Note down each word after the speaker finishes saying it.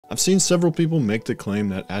I've seen several people make the claim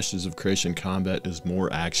that Ashes of Creation combat is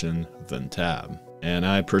more action than tab, and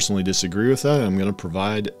I personally disagree with that. I'm going to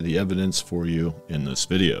provide the evidence for you in this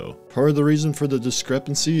video. Part of the reason for the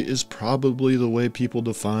discrepancy is probably the way people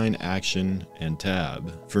define action and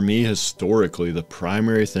tab. For me, historically, the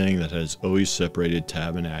primary thing that has always separated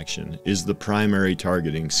tab and action is the primary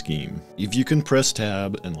targeting scheme. If you can press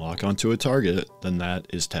tab and lock onto a target, then that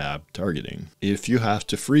is tab targeting. If you have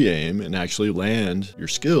to free aim and actually land your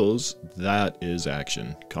skills, that is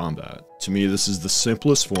action combat. To me, this is the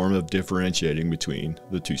simplest form of differentiating between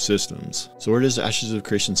the two systems. So where does Ashes of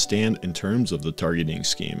Creation stand in terms of the targeting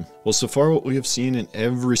scheme? Well, so far what we have seen in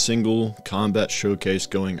every single combat showcase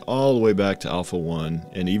going all the way back to Alpha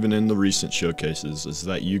 1, and even in the recent showcases, is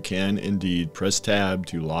that you can indeed press tab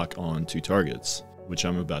to lock on to targets, which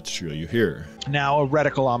I'm about to show you here. Now a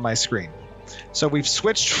reticle on my screen. So we've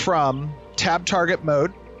switched from tab target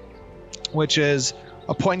mode, which is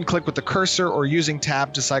a point and click with the cursor or using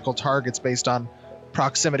tab to cycle targets based on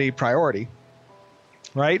proximity priority,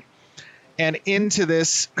 right? And into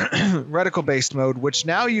this reticle based mode, which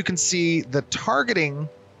now you can see the targeting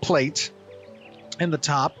plate in the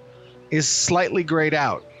top is slightly grayed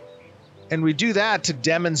out. And we do that to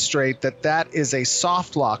demonstrate that that is a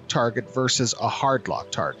soft lock target versus a hard lock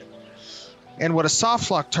target. And what a soft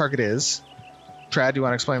lock target is, Trad, do you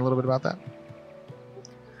want to explain a little bit about that?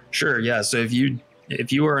 Sure, yeah. So if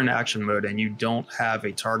you are in action mode and you don't have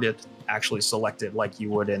a target actually selected like you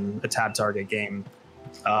would in a tab target game,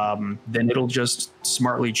 then it'll just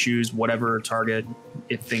smartly choose whatever target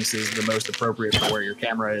it thinks is the most appropriate for where your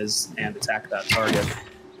camera is and attack that target.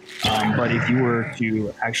 But if you were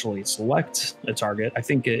to actually select a target, I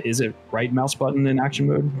think is it right mouse button in action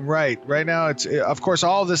mode? Right. Right now, it's of course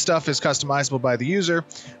all of this stuff is customizable by the user,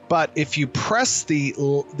 but if you press the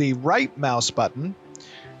right mouse button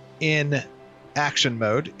in action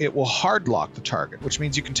mode, it will hard lock the target, which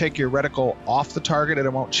means you can take your reticle off the target and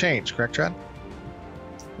it won't change. Correct, Trad?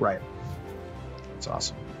 Right. That's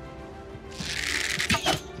awesome.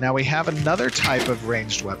 Now we have another type of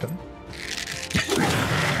ranged weapon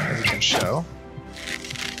that we can show.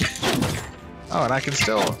 Oh, and I can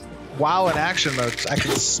still, while in action mode, I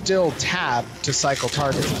can still tab to cycle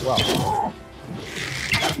targets as well.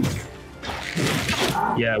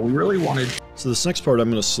 Yeah, we really wanted... So this next part I'm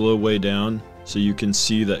going to slow way down so you can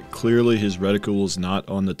see that clearly his reticle is not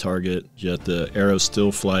on the target, yet the arrow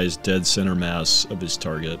still flies dead center mass of his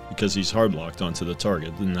target because he's hard locked onto the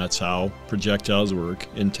target, and that's how projectiles work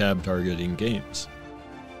in tab targeting games.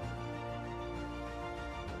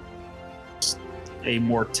 A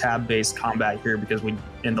more tab-based combat here because we,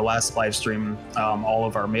 in the last live stream, all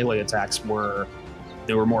of our melee attacks were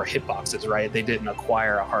more hitboxes, right? They didn't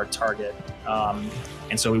acquire a hard target.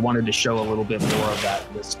 And so we wanted to show a little bit more of that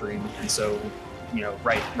in this stream. And so, you know,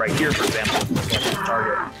 right here, for example, the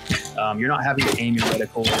target, you're not having to aim your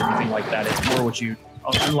reticle or anything like that. It's more what you,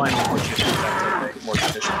 in line with what you expect in a more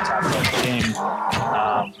traditional tab target game.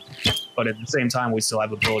 But at the same time, we still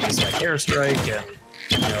have abilities like airstrike and,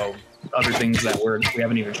 you know, other things that we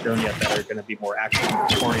haven't even shown yet that are going to be more action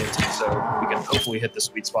oriented, so we can hopefully hit the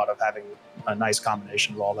sweet spot of having a nice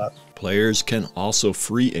combination of all that. Players can also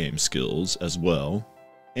free aim skills as well,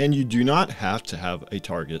 and you do not have to have a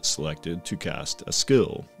target selected to cast a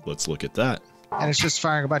skill. Let's look at that. And it's just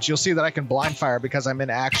firing a bunch. You'll see that I can blind fire because I'm in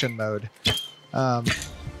action mode.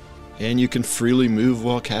 And you can freely move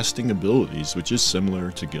while casting abilities, which is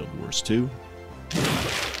similar to Guild Wars 2.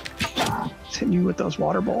 Hitting you with those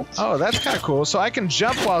water bolts. Oh, that's kind of cool. So I can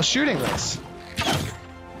jump while shooting this.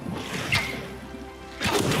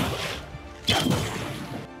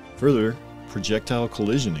 Further, projectile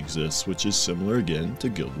collision exists, which is similar again to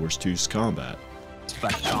Guild Wars 2's combat.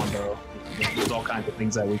 Spec combo. There's all kinds of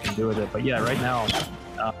things that we can do with it. But yeah, right now,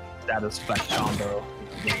 status spec combo.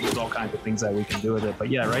 There's all kinds of things that we can do with it.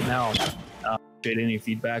 But yeah, right now, get any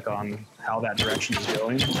feedback on how that direction is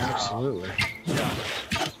going? Absolutely. Yeah.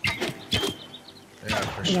 Yeah,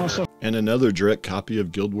 for sure. And another direct copy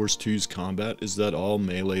of Guild Wars 2's combat is that all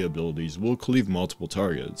melee abilities will cleave multiple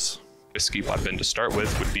targets. Risky weapon to start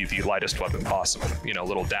with would be the lightest weapon possible. You know,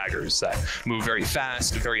 little daggers that move very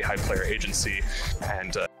fast, very high player agency,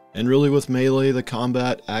 And really with melee, the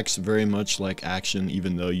combat acts very much like action,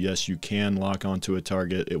 even though yes, you can lock onto a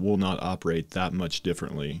target, it will not operate that much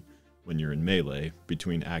differently when you're in melee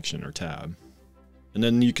between action or tab. And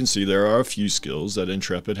then you can see there are a few skills that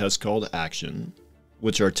Intrepid has called action,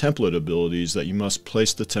 which are template abilities that you must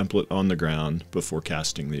place the template on the ground before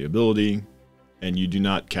casting the ability, and you do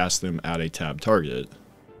not cast them at a tab target.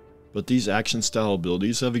 But these action style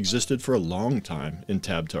abilities have existed for a long time in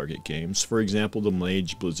tab target games. For example, the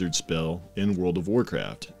Mage Blizzard spell in World of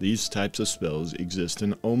Warcraft. These types of spells exist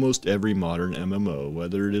in almost every modern MMO,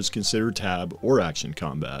 whether it is considered tab or action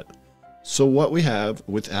combat. So what we have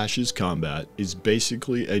with Ashe's combat is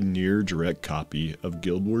basically a near direct copy of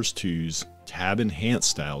Guild Wars 2's tab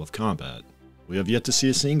enhanced style of combat. We have yet to see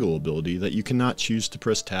a single ability that you cannot choose to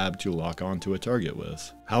press tab to lock onto a target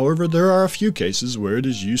with. However, there are a few cases where it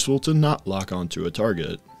is useful to not lock onto a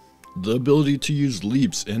target. The ability to use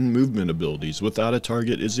leaps and movement abilities without a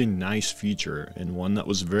target is a nice feature, and one that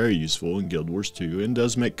was very useful in Guild Wars 2 and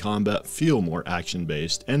does make combat feel more action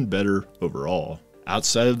based and better overall.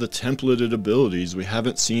 Outside of the templated abilities, we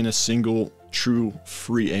haven't seen a single true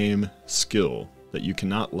free aim skill that you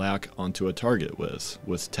cannot lock onto a target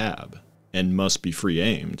with tab, and must be free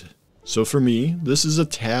aimed. So for me, this is a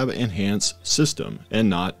tab enhanced system and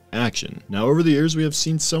not action. Now over the years we have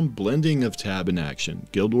seen some blending of tab and action.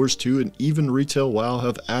 Guild Wars 2 and even Retail WoW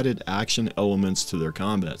have added action elements to their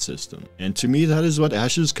combat system. And to me that is what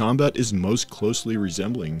Ashe's combat is most closely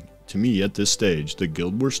resembling. To me at this stage, the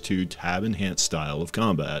Guild Wars 2 tab enhanced style of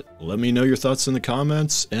combat. Let me know your thoughts in the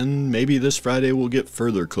comments, and maybe this Friday we'll get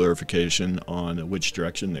further clarification on which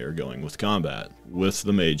direction they are going with combat with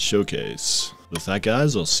the Mage Showcase. With that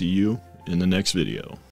guys, I'll see you in the next video.